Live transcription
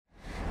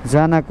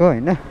जानको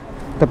हैन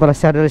तपाईलाई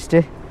स्याडल स्टे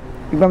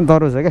एकदम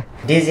डरो छ के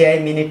DJI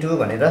Mini 2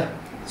 भनेर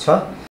छ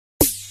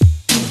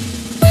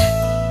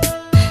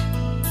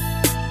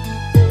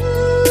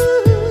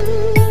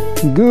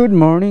गुड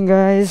मर्निङ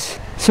गाइस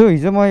सो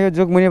हिजो म यो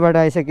जोगमुनीबाट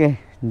आइसके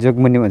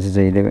जोगमुनी भन्छ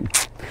जहिले पनि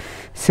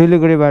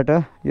सिलगढीबाट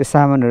यो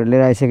सामानहरु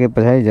लिएर आइसके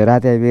पछाडी हिजो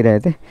राति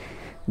आइपुगिरहेको थिएँ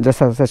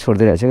जस्ता जस्ता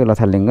छोड्दै रहेछ के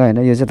लथालिङ्ग हैन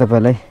यो चाहिँ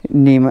तपाईलाई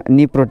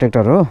नी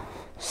प्रोटेक्टर हो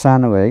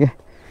सानो भयो के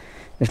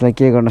यसलाई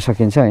के गर्न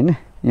सकिन्छ हैन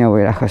यहाँ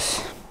भइराखोस्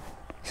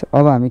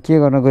अब हामी के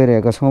गर्न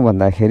गइरहेका छौं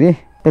भन्दाखेरि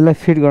यसलाई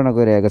फिट गर्न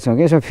गइरहेका छौं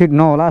के यसो फिट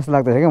नहोला जस्तो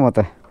लाग्दैछ के म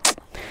त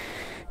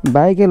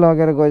बाइकै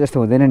लगेर गए जस्तो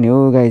हुँदैन नि हो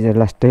गाइज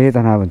लास्टै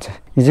तनाव हुन्छ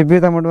हिजो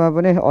बेतामोडमा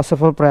पनि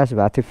असफल प्रयास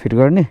भएको थियो फिट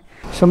गर्ने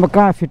सो म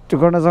कहाँ फिट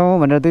गर्न जाउँ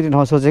भनेर दुई दिन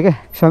सोचेँ के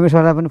समीर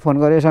सरलाई पनि फोन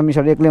गरेँ समीर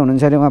सर एक्लै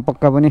हुनुहुन्छ अरे उहाँ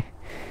पक्का पनि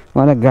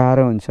मलाई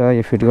गाह्रो हुन्छ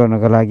यो फिट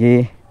गर्नको लागि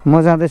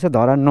म जाँदैछु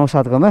धरान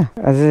 9-7 कोमा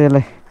अझै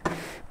यसलाई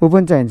ऊ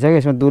पनि चाहिन्छ कि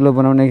यसमा दुलो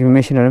बनाउने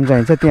मेसिनहरू पनि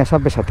चाहिन्छ त्यहाँ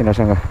सबै छ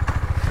तिनीहरूसँग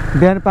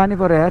बिहान पानी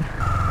पर्यो यार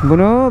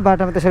बुनु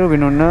बाटोमा त्यसरी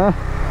उभिनुहुन्न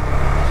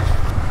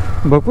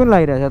भोक पनि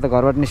लागिरहेछ त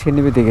घरबाट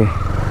निस्किने बित्तिकै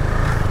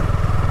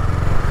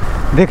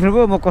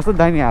देख्नुभयो म कस्तो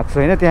दामी हाँक्छु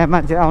होइन त्यहाँ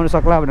मान्छे आउनु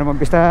सक्ला भनेर म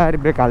बिस्तारै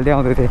ब्रेक हाल्दै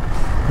आउँदै थिएँ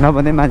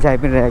नभन्दै मान्छे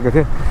आइपनि रहेको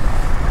थियो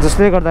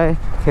जसले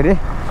गर्दाखेरि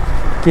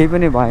केही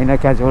पनि भएन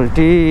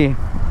क्याजुअल्टी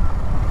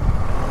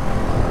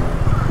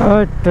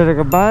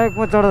अटेको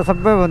बाइकमा चढ्दा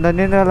सबैभन्दा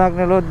निन्द्रा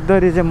लाग्ने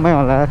लोद्धरी चाहिँ मै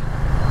होला यार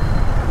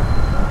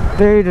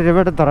त्यही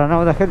ढेरीबाट धरान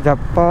आउँदाखेरि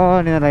झप्प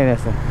निन्द्रा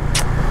लागिरहेछ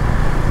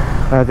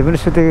राति पनि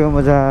सुतेको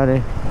मजाले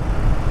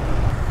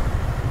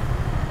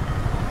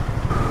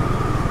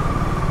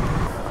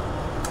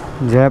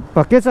झ्याप्प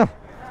के छ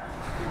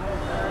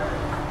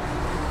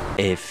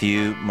A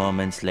few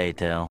moments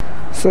later.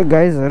 So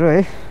guys हरु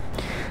है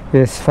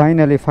yes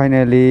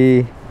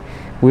finally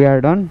we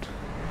are done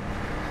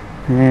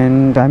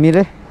and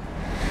हामीले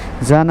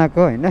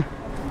जानको हैन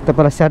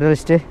तपाईलाई स्याडल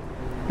स्टे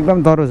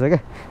एकदम डरो छ के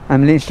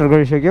हामीले इन्स्टल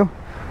गरिसक्यौ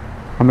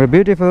हाम्रो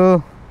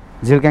ब्युटिफुल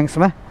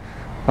झिलक्याङ्समा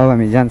अब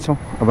हामी जान्छौँ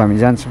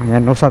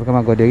यहाँ 9-7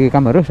 कोमा गरियो कि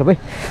कामहरु सबै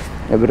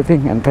everything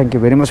and thank you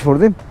very much for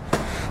them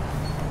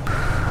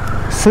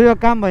so यो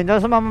काम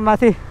भइन्जेलसम्म म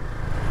माथि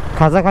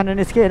खाजा खान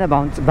निस्केँ हैन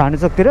भानु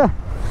चोकतिर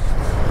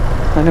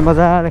अनि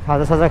मजाले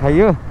खाजा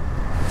खाइयो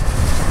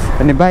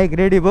अनि बाइक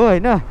रेडी भयो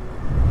हैन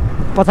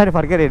पछाडि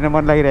फर्केर हेर्न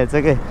मन लागिरहेछ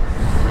के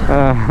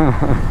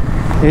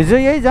हिजो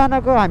यही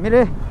जानको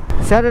हामीले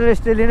स्याडल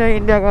स्टे लिन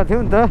इन्डिया गएको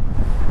थियौँ नि त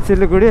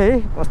सिलगढी है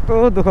कस्तो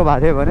दुःख भएको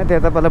थियो भने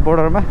त्यता पहिला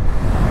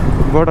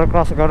बोर्डर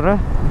क्रस गरेर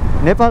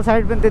नेपाल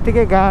साइड पनि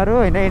त्यतिकै गाह्रो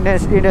हैन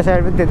इन्डिया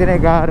साइड पनि त्यति नै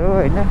गाह्रो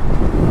हैन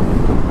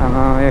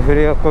यो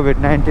फेरि यो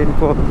कोभिड-19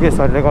 को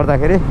केसहरूले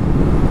गर्दाखेरि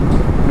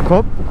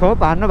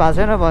खोप हान्नु भएको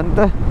छैन भने त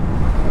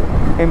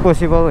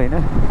इम्पोसिबल होइन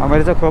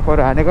मैले चाहिँ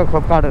खोपहरू हानेको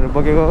खोप कार्डहरू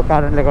बोकेको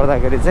कारणले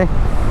गर्दाखेरि चाहिँ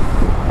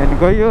अनि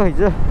गयो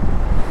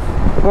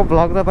हिजोको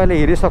भ्लग तपाईँले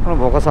हेरिसक्नु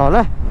भएको छ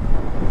होला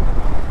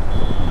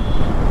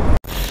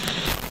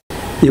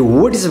yo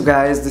what is up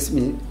guys this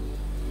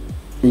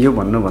यो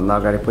भन्नुभन्दा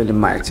अगाडि पहिले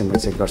म एकछिन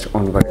चेक गर्छु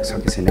अन गरेको छ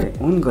कि छैन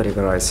अन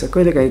गरेको रहेछ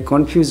कहिलेकाहीँ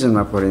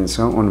कन्फ्युजनमा परिन्छ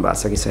अन भएको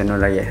छ कि छैन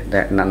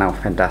र नाउ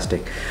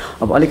फ्यान्टास्टिक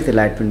अब अलिकति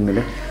लाइट पनि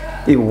मिल्यो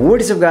ए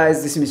what is up guys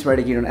this is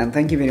Kiran and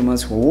thank you very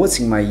much for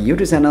watching my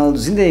YouTube channel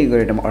जिन्दगी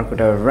गरेर म अर्को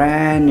एउटा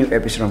ब्रान्ड न्यू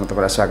एपिसोडमा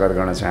तपाईँलाई स्वागत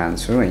गर्न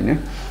चाहन्छु होइन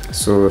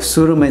सो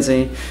सुरुमै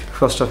चाहिँ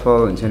फर्स्ट अफ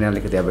अल हुन्छ नि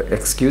अलिकति अब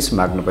एक्सक्युज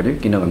माग्नु पऱ्यो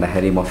किन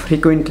भन्दाखेरि म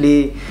फ्रिक्वेन्टली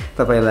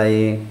तपाईँलाई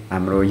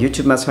हाम्रो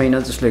युट्युबमा छैन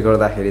जसले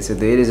गर्दाखेरि चाहिँ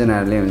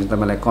धेरैजनाहरूले हुन्छ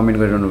तपाईँलाई कमेन्ट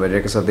गरिरहनु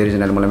भइरहेको छ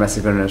धेरैजनाले मलाई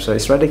मेसेज गरिरहेको छ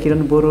इस्ट्राइडर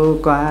किरण बरु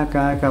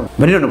कहाँ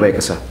भनिरहनु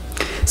भएको छ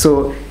सो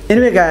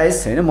एनिवे गाइज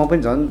होइन म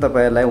पनि झन्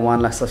तपाईँलाई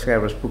 1 लाख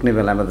सब्सक्राइबर्स पुग्ने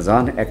बेलामा त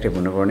झन् एक्टिभ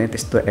हुनुपर्ने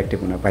त्यस्तो एक्टिभ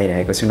हुन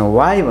पाइरहेको छैन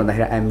वाइ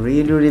भन्दाखेरि आइएम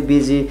रियली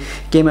बिजी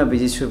केमा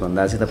बिजी छु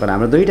भन्दा चाहिँ तपाईँलाई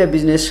हाम्रो दुईवटा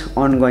बिजनेस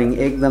अनगोइङ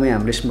एकदमै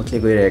हाम्रो स्मुथली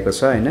गइरहेको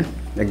छ होइन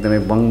एकदमै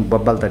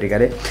बब्बाल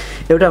तरिकाले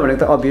एउटा भनेको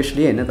त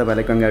अभियसली होइन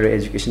तपाईँलाई कङ्गारू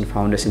एजुकेसन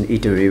फाउन्डेसन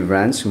इटोरी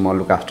ब्रान्च म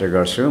लुक आफ्टर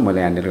गर्छु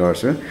मैले ह्यान्डल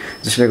गर्छु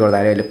जसले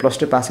गर्दाखेरि अहिले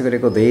 +2 पास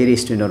गरेको धेरै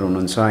स्टुडेन्टहरू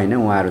हुनुहुन्छ होइन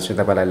उहाँहरू चाहिँ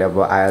तपाईँलाई अब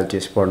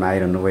IELTS पढ्न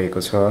आइरहनु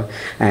भएको छ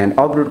एन्ड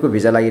अब्रोडको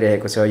भिजा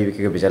लागिरहेको छ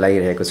युकेको भिजा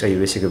लागिरहेको छ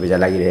युएसएको भिजा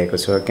लागिरहेको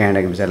छ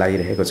क्यानाडाको भिजा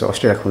लागिरहेको छ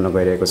अस्ट्रेलिया खुल्न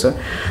गइरहेको छ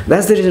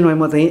द्याट्स द रिजन वाइ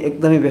म चाहिँ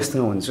एकदमै व्यस्त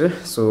हुन्छु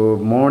सो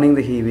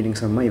मर्निङदेखि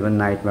इभिनिङसम्म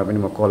इभन नाइटमा पनि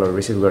म कलहरू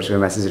रिसिभ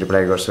गर्छु मेसेज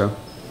रिप्लाई गर्छु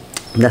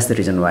that's the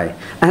reason why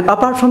and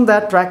apart from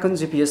that track on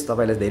GPS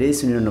तपाईँले धेरै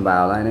सुनिरहनु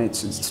भयो होला होइन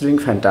it's doing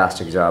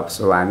fantastic job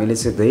so हामीले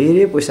चाहिँ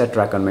धेरै पैसा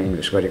ट्र्याक अनमा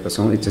इन्भेस्ट गरेको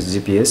छौँ it's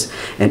GPS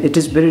and it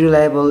is very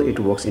reliable it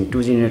works in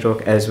 2G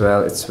network as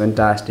well it's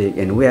fantastic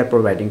and we are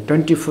providing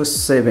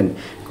 24/7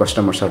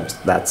 customer service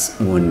that's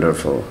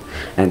wonderful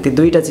and त्यो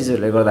दुईवटा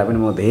चिजहरूले गर्दा पनि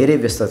म धेरै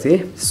व्यस्त थिएँ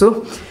सो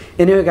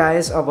एनिवे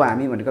गाइज अब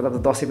हामी भनेको त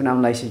दसैँ पनि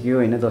आउनु लागिसक्यो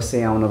होइन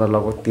दसैँ आउन त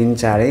लगभग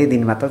 3-4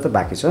 दिन मात्र त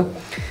बाँकी छ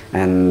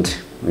एन्ड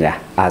या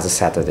आज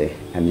स्याटरडे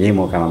एन्ड यही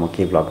मौकामा म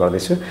के भ्लग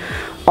गर्दैछु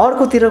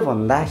अर्कोतिर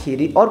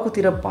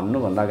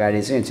भन्नुभन्दा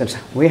अगाडि चाहिँ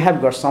we have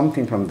got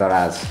something from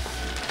दराज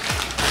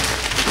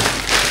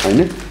होइन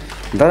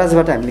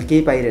दराजबाट हामीले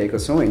केही पाइरहेको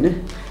छौँ होइन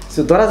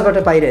सो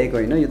दराजबाट पाइरहेको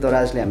होइन यो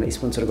दराजले हामीले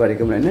स्पोन्सर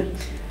गरेको पनि होइन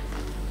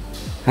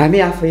हामी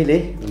आफैले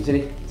हुन्छ नि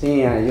चाहिँ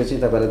यहाँ यो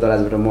चाहिँ तपाईँले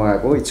दराजबाट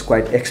मगाएको इट्स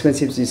क्वाइट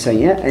एक्सपेन्सिभ चिज छ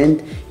यहाँ एन्ड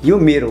यो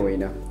मेरो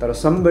होइन तर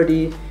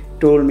somebody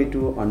told me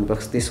to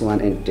unbox this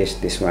one and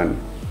test this one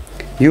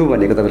यो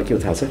भनेको तपाईँलाई के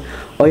थाहा छ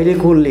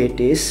अहिलेको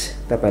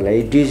लेटेस्ट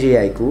तपाईँलाई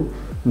DJI को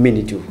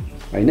मिनी 2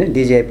 होइन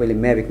DJI पहिले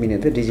म्याभिक मिनी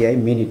थियो DJI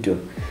मिनी 2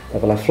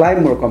 तपाईँलाई फ्लाइ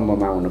मोड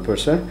कम्बोमा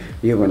आउनुपर्छ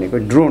यो भनेको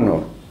ड्रोन हो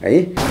है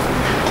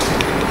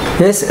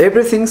यस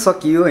एभ्रिथिङ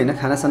सकियो होइन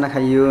खानासाना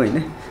खाइयो होइन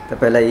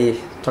तपाईँलाई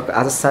टक्क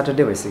आज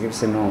स्याटरडे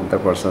भइसकेपछि नुहाउनु त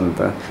पर्छ नि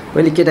त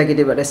पहिले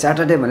केटाकेटीबाट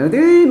स्याटरडे भनेको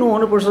त्यही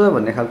नुहाउनुपर्छ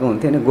भन्ने खालको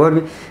हुन्थ्यो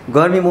होइन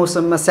गर्मी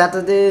मौसममा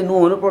स्याटरडे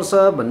नुहाउनुपर्छ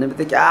भन्ने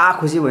बित्तिकै क्या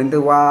खुसी भयो नि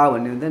त वा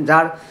भन्ने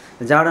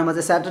हुन्थ्यो जाडोमा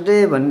चाहिँ स्याटरडे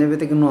भन्ने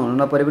बित्तिकै नुहाउनु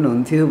नपरे पनि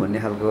हुन्थ्यो भन्ने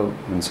खालको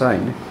हुन्छ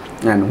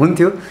होइन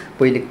हुन्थ्यो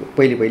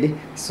पहिले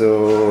so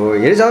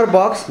here is our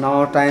box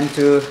now time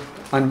to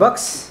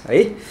unbox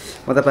है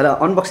म तपाईँलाई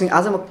अनबक्सिङ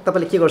आज म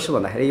तपाईँले के गर्छु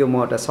भन्दाखेरि यो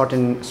म एउटा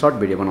सर्ट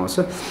भिडियो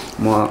बनाउँछु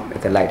म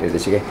यता लाइटहरू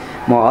चाहिँ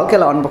म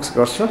हल्कालाई अनबक्स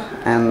गर्छु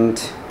एन्ड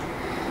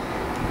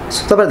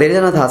तपाईँलाई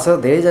धेरैजना थाहा छ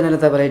धेरैजनाले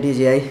तपाईँलाई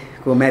DJI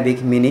को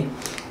म्याभिक मिनी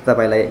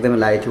तपाईँलाई एकदमै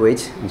लाइट वेट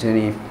हुन्छ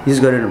नि युज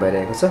गरिरहनु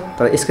भइरहेको छ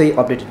तर यसकै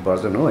अपडेटेड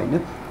भर्जन हो होइन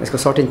यसको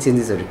सर्टेन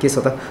चेन्जेसहरू के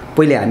छ त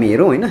पहिले हामी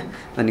हेरौँ होइन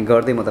अनि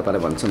गर्दै म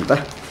तपाईँलाई भन्छु नि त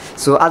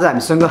सो आज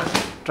हामीसँग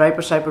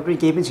ट्राइपड पनि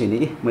केही पनि छैन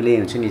कि मैले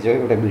हुन्छ नि हिजो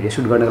एउटा भिडियो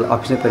सुट गर्नको लागि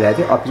अफिसमै परिरहेको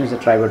थिएँ अफिसमा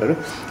चाहिँ ट्राइपडहरू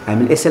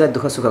हामीले यसैलाई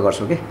दुःख सुख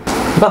गर्छौँ कि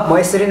ल म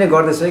यसरी नै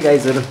गर्दैछु है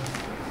गाइजहरू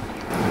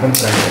एकदम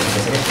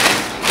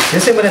यो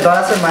चाहिँ मैले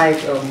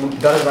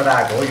दराजबाट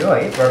आएको हो यो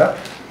है प्रडक्ट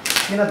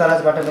किन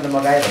दराजबाट मैले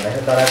मगाएँ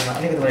भन्दाखेरि दराजमा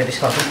अलिकति मैले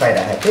डिस्काउन्ट पनि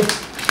पाइरहेको थिएँ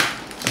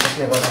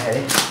त्यसले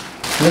गर्दाखेरि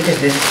लुक एट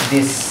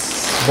दिस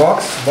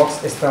बक्स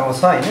यस्तो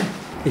आउँछ होइन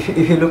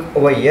if you look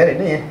over here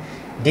होइन यहाँ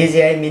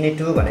DJI मिनी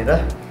 2 भनेर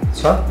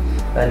छ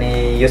अनि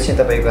यो चाहिँ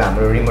तपाईँको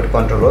हाम्रो रिमोट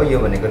कन्ट्रोल हो यो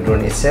भनेको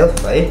ड्रोन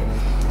इटसेल्फ है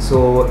सो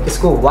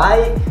यसको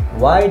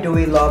why do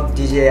we love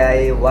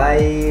DJI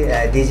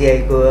DJI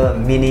को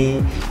मिनी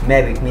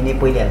म्याभिक मिनी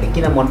पहिले हामीले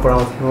किन मन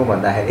पराउँथ्यौँ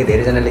भन्दाखेरि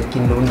धेरैजनाले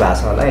किन्नु पनि भएको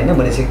छ होला होइन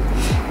मैले चाहिँ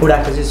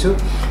उडाएको चाहिँ छु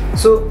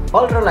सो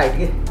अल्ट्रा लाइट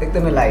के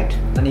एकदमै लाइट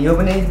अनि यो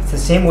पनि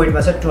सेम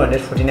वेटमा छ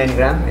 249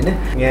 ग्राम होइन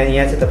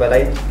यहाँ चाहिँ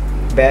तपाईँलाई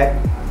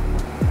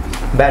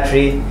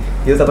ब्याट्री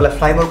यो तपाईँलाई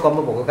फ्लाइ मोड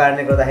कम्बो भएको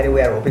कारणले गर्दाखेरि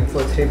we are hoping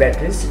for 3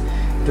 batteries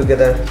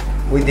together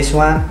with this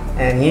one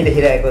and यहीँ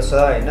लेखिरहेको छ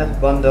होइन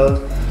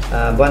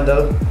बन्डल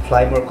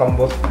फ्लाइ मोड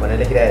कम्बो भनेर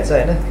लेखिरहेको छ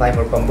होइन फ्लाइ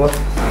मोड कम्बो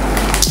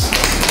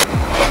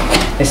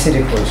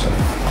यसरी खोल्छ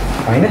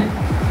होइन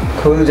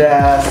खुल्जा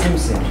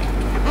सिमसिम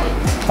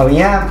अब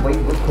यहाँ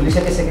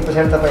खोलिसकिसके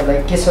पछाडि तपाईँलाई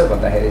के छ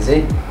भन्दाखेरि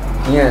चाहिँ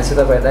यहाँ चाहिँ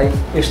तपाईँलाई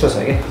यस्तो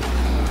छ कि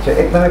सो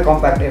एकदमै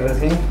कम्प्याक्ट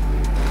एभ्रिथिङ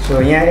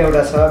सो यहाँ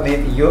एउटा छ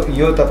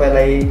यो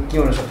तपाईँलाई के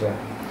हुनसक्छ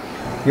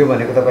यो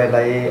भनेको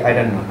तपाईँलाई आई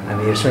डोन्ट नो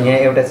हामी हेर्छौँ यहाँ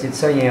एउटा चिज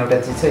छ यहाँ एउटा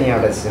चिज छ यहाँ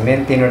एउटा चिज छ मेन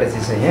 3वटा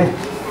चिज छ यहाँ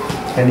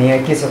अनि यहाँ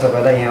के छ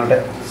तपाईँलाई यहाँ एउटा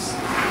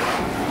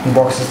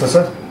बक्स जस्तो छ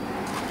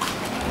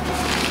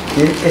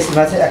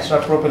यसमा चाहिँ एक्स्ट्रा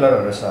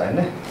प्रोपेलरहरू छ होइन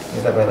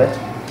यो तपाईँलाई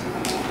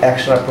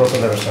एक्स्ट्रा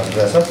प्रोपेलरहरू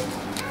रहेछ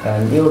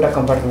अनि एउटा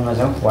कम्पार्टमेन्टमा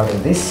जाउँ वाट इज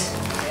दिस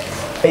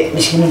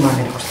निस्किनु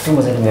मानेर कस्तो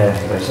मजाले मिलाएर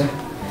राखेको रहेछ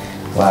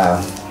वा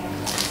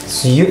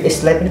यो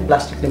यसलाई पनि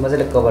प्लास्टिकले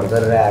मजाले कभर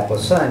गरेर आएको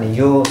छ अनि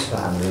यो छ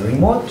हाम्रो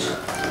रिमोट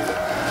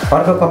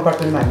अर्को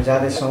कम्पार्टमेन्टमा हामी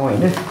जाँदैछौँ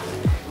होइन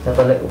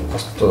तपाईँलाई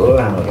कस्तो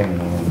राम्रो क्या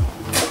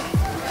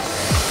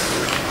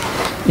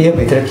यो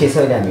भित्र के छ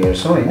अहिले हामी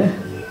हेर्छौँ होइन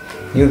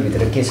यो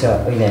भित्र के छ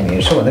अहिले हामी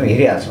हेर्छौँ भन्दा पनि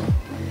हेरिहाल्छौँ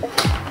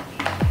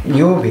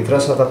यो भित्र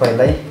छ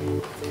तपाईँलाई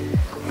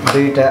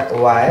 2टा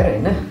वायर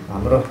होइन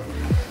हाम्रो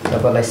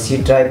तपाईँलाई सी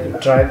टाइप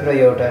र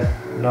एउटा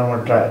नर्मल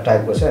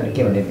टाइपको छ अनि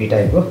के भने बी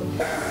टाइपको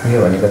यो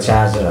भनेको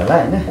चार्जर होला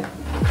होइन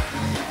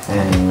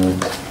एन्ड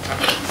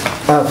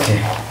ओके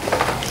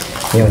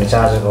यो भने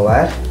चार्जरको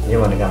वायर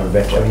यो भनेको हाम्रो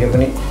ब्याट्री अब यो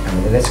पनि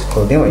हामीले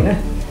खोलिदिउँ होइन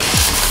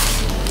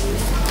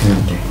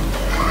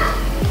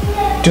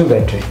 2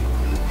 ब्याट्री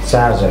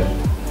चार्जर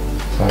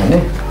छ होइन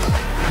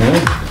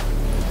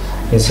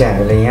यो चाहिँ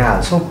हामीले यहाँ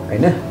हाल्छौँ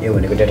होइन यो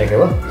भनेको डेटा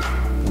केबल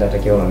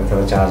भनेको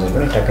तपाईँ चार्जर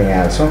पनि टक्कै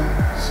यहाँ हाल्छौँ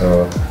सो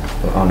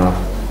अन अफ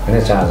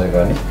होइन चार्जर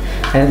गर्ने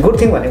एन्ड गुड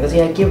थिङ भनेको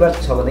चाहिँ यहाँ के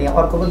बात छ भने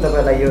यहाँ अर्को पनि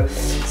तपाईँलाई यो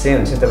चाहिँ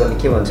हुन्छ तपाईँले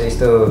के भन्छ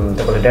यस्तो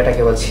तपाईँले डाटा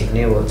केबल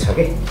छिर्ने छ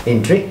कि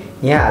इन्ट्री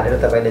यहाँ हालेर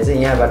तपाईँले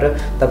चाहिँ यहाँबाट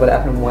तपाईँले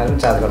आफ्नो मोबाइल पनि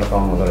चार्ज गर्न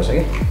पाउनु हुँदो रहेछ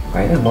कि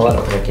होइन मोबाइल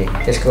अथवा के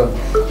यसको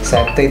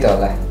सायद त्यही त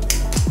होला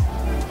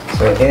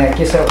सो यहाँ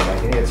के छ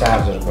भन्दाखेरि यो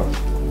चार्जरको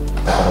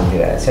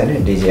लेखिरहेको छ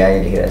होइन DJI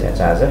लेखिरहेको छ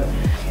चार्जर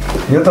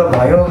यो त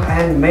भयो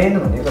एन्ड मेन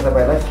भनेको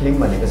तपाईँलाई फिल्म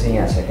भनेको चाहिँ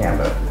यहाँ छ कि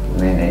हाम्रो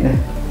मेन होइन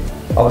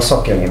अब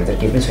सक्यो यहाँभित्र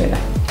केही पनि छैन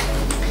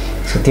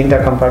सो 3टा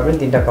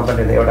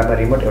कम्पार्टमेन्ट एउटामा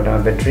रिमोट एउटामा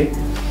ब्याट्री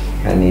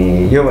अनि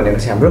यो भनेको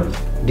चाहिँ हाम्रो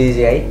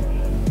DJI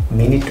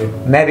मिनी 2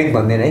 म्याभिक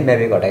भन्दैन है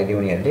म्याभिक हटाइदियो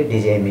उनीहरूले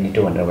DJI मिनी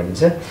 2 भनेर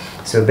भनिन्छ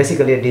सो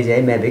बेसिकली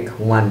DJI म्याभिक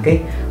 1 कै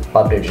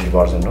अपडेटेड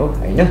भर्जन हो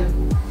होइन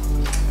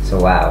सो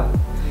वाउ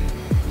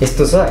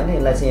यस्तो छ होइन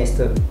यसलाई चाहिँ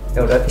यस्तो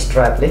एउटा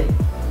स्ट्र्यापले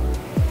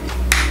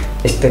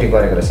यसरी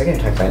गरेको रहेछ कि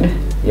ठ्याक्क होइन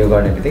यो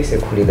गर्ने बित्तिकै यसरी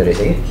खुलिँदो रहेछ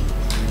कि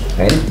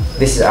होइन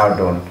this is our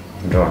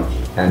drone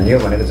and यो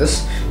भनेको जस्ट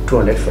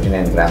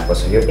 249 ग्रामको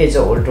छ यो एज अ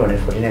होल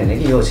 249 होइन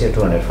कि यो चाहिँ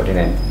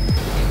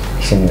 249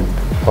 एकछिन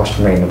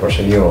फर्स्टमा हेर्नुपर्छ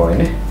यो हो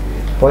होइन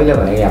पहिला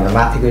भनेको हाम्रो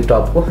माथिको यो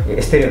टपको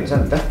यस्तरी हुन्छ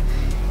नि त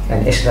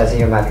अनि यसलाई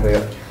चाहिँ यो माथिको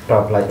यो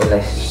टपलाई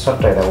यसलाई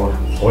सट्ट यता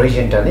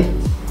होरिजेन्टली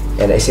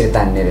यसलाई यसरी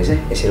तान्ने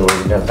रहेछ यसरी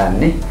होरिजेन्टल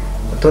तान्ने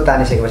त्यो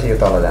तानिसकेपछि यो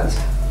तल जान्छ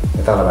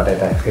यो तलबाट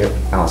यता फेरि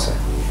आउँछ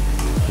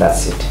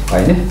द्याट्स इट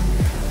होइन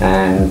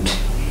एन्ड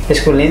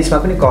यसको लेन्समा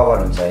पनि कभर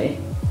हुन्छ है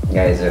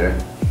गाइजहरू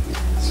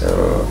सो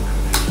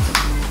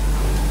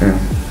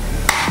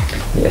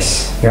यस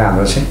यो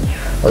हाम्रो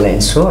चाहिँ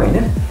लेन्स हो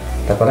होइन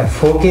तपाईँलाई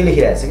 4K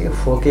लेखिरहेको छ कि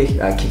 4K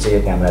खिच्यो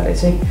यो क्यामेराले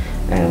चाहिँ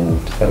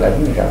एन्ड त्यसलाई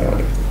पनि निकाल्ने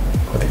अलिक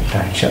कति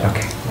टाइट छ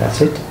ओके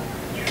द्याट्स इट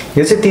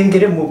यो चाहिँ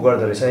तिनतिरै मुभ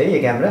गर्दो रहेछ है यो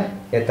क्यामेरा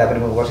यता पनि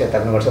मुभ गर्छ यता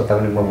पनि गर्छ उता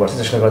पनि मुभ गर्छ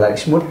जसले गर्दा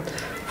स्मुथ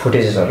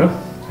फुटेजेसहरू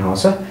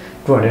आउँछ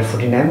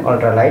 249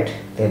 अल्ट्रा लाइट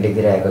त्यहाँ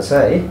लेखिदिरहेको छ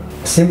है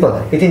सिम्पल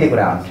यति नै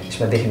कुरा हुन्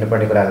यसमा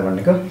देखिनुपर्ने कुराहरू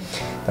भनेको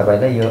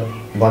तपाईँलाई यो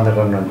बन्द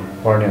गर्नु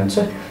पर्ने हुन्छ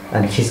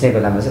अनि खिच्ने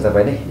बेलामा चाहिँ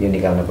तपाईँले यो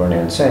निकाल्नु पर्ने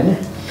हुन्छ होइन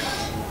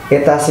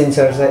यता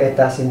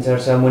सेन्सर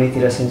छ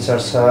मुनितिर सेन्सर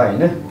छ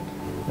होइन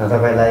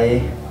तपाईँलाई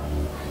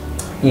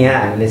यहाँ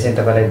हामीले चाहिँ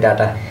तपाईँलाई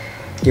डाटा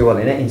केबल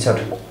होइन इन्सर्ट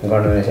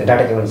गर्नु रहेछ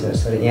डाटा केबल इन्सर्ट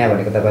सरी यहाँ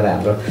भनेको तपाईँलाई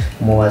हाम्रो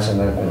मोबाइलसँग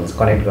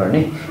कनेक्ट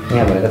गर्ने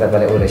यहाँ भनेको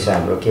तपाईँलाई ऊ रहेछ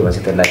हाम्रो के भन्छ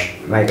त्यसलाई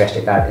माइक्रो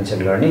एसडी कार्ड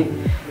इन्सर्ट गर्ने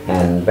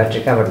एन्ड ब्याट्री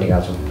कहाँबाट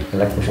निकाल्छौँ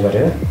त्यसलाई पुस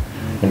गरेर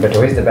ब्याट्री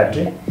वेज द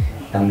ब्याट्री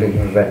हाम्रो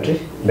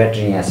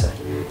ब्याट्री यहाँ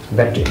छ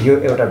ब्याट्री यो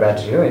एउटा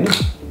ब्याट्री हो होइन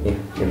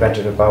यो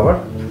ब्याट्रीको पावर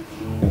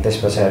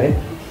त्यस पछाडि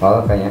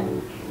हल्का यहाँ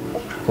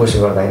पुस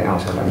गर्दाखेरि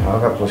आउँछ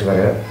हल्का पुस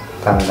गरेर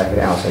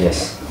तान्दाखेरि आउँछ यस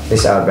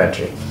दिस आवर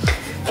ब्याट्री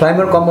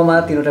फ्लाइमोर कम्बोमा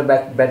 3वटा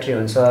ब्याट्री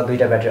हुन्छ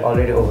 2टा battery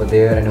already over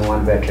there and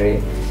 1 battery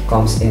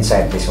comes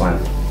inside this one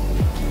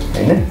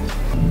होइन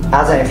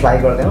आज हामी फ्लाइ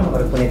गर्दैनौँ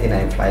अरू कुनै दिन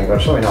हामी फ्लाइ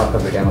गर्छौँ होइन अर्को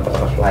भिडियोमा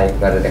तपाईँलाई फ्लाइ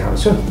गरेर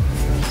देखाउँछु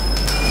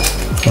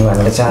अब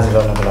हामीले चार्ज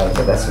गर्नको लागि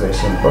चाहिँ द्याट्स भेरी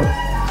सिम्पल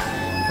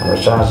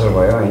हाम्रो चार्जर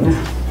भयो होइन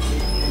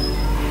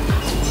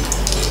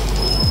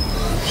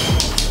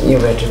यो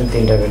ब्याट्री पनि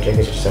 3टा ब्याट्री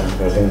एकैचोटि चार्ज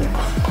गरिदिउँ न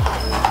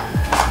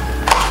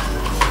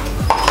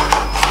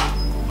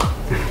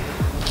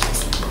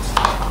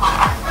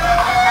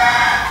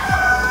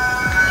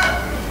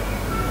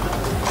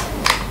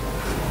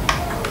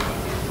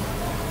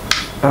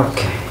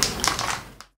ओके